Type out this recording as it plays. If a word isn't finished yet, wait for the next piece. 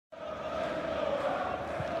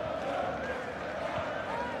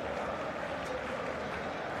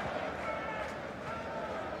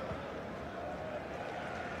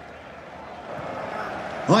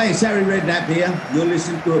Hi, it's Harry Redknapp here. You're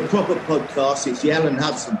listening to a proper podcast. It's the Alan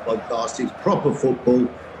Hudson Podcast. It's proper football,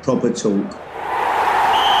 proper talk.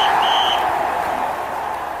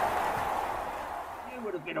 You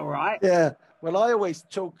would have been all right. Yeah. Well, I always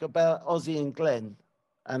talk about Ossie and Glenn,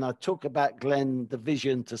 and I talk about Glenn, the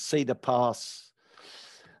vision to see the pass.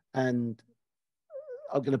 And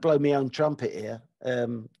I'm going to blow my own trumpet here.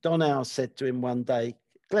 Don Howe said to him one day,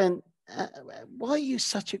 Glenn, why are you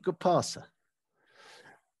such a good passer?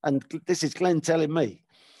 And this is Glenn telling me.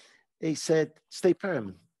 He said, Steve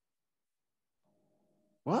Perryman.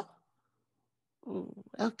 What?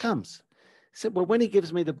 How comes? He said, well, when he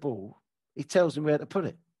gives me the ball, he tells me where to put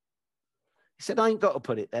it. He said, I ain't got to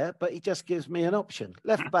put it there, but he just gives me an option.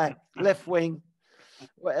 Left back, left wing,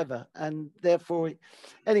 whatever. And therefore,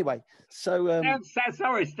 anyway, so...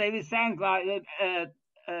 sorry, Steve, it sounds like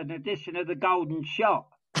an edition of the Golden Shot.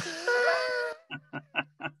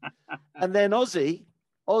 And then Ossie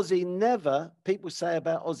never, people say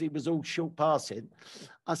about Ossie was all short passing.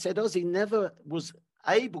 I said, Ossie never was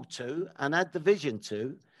able to and had the vision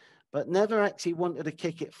to, but never actually wanted to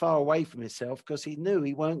kick it far away from himself because he knew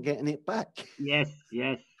he weren't getting it back. Yes.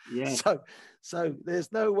 So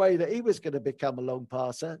there's no way that he was going to become a long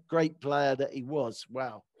passer. Great player that he was.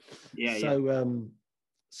 Wow. Yeah.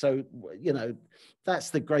 So, you know,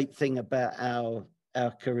 that's the great thing about our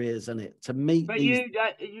careers, isn't it? To meet these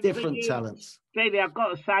different talents. Stevie, I've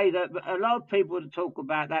got to say that a lot of people talk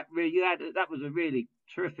about that. That was a really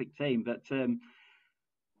terrific team, but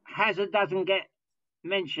Hazard doesn't get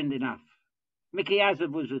mentioned enough. Micky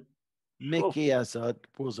Hazard was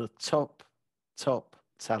a top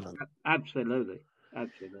talent. Absolutely.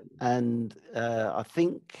 And I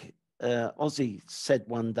think Ossie said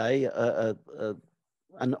one day,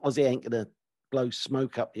 and Ossie ain't going to blow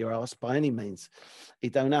smoke up your ass by any means. He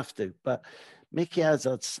don't have to. But Micky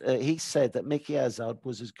Hazard, he said that Micky Hazard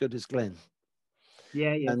was as good as Glenn.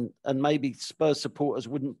 Yeah. And maybe Spurs supporters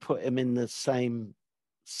wouldn't put him in the same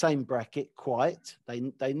bracket quite.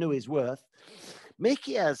 They knew his worth.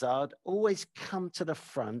 Micky Hazard always come to the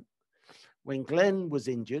front when Glenn was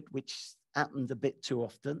injured, which happened a bit too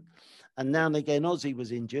often. And now and again, Ossie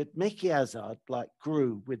was injured. Micky Hazard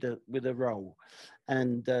grew with a role.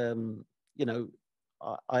 And, you know,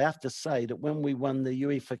 I have to say that when we won the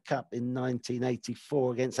UEFA Cup in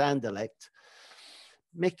 1984 against Anderlecht,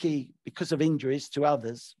 Micky, because of injuries to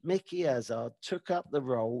others, Micky Hazard took up the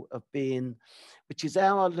role of being, which is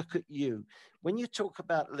how I look at you. When you talk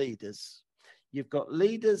about leaders, you've got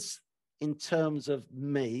leaders in terms of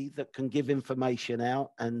me that can give information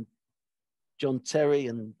out, and John Terry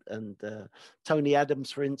and Tony Adams,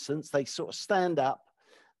 for instance, they sort of stand up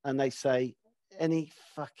and they say, any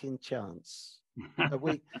fucking chance? Are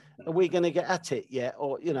we going to get at it yet?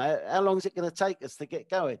 Or, you know, how long is it going to take us to get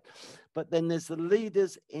going? But then there's the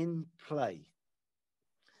leaders in play,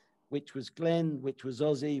 which was Glenn, which was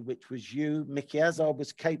Ossie, which was you. Micky Hazard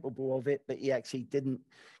was capable of it, but he actually didn't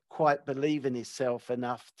quite believe in himself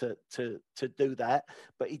enough to do that.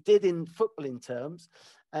 But he did in footballing terms.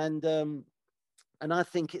 And I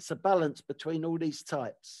think it's a balance between all these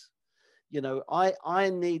types. You know, I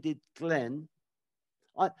needed Glenn.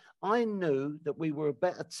 I knew that we were a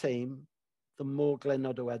better team the more Glenn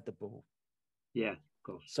Hoddle had the ball. Yeah, of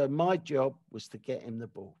course. So my job was to get him the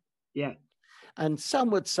ball. Yeah. And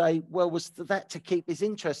some would say, well, was that to keep his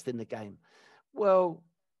interest in the game? Well,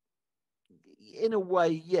 in a way,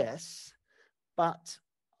 yes. But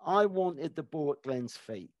I wanted the ball at Glenn's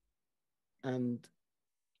feet. And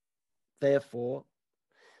therefore,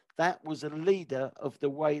 that was a leader of the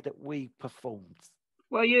way that we performed.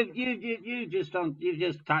 Well, you just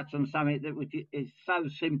touched on something that is so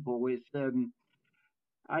simple. With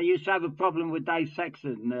I used to have a problem with Dave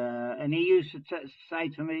Sexton, and he used to say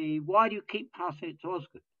to me, "Why do you keep passing it to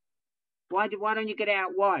Oscar? Why don't you get it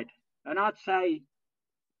out wide?" And I'd say,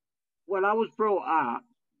 "Well, I was brought up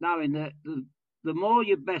knowing that the more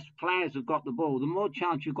your best players have got the ball, the more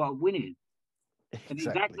chance you've got of winning." And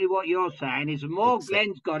exactly what you're saying is, the more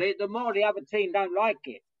Glenn's got it, the more the other team don't like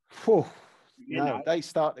it. Whew. No, they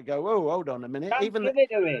start to go, oh, hold on a minute. Even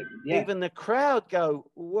the crowd go,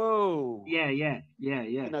 whoa. Yeah.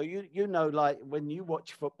 You know, like when you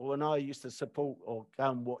watch football, and I used to support or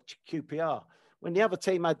go and watch QPR, when the other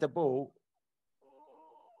team had the ball,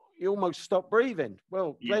 you almost stop breathing.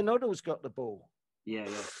 Well, Glenn Hoddle's got the ball. Yeah.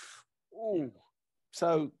 Ooh.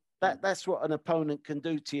 So that's what an opponent can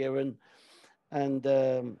do to you. And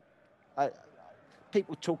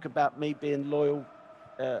people talk about me being loyal,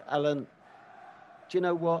 Alan. Do you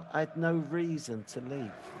know what? I had no reason to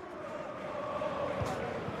leave.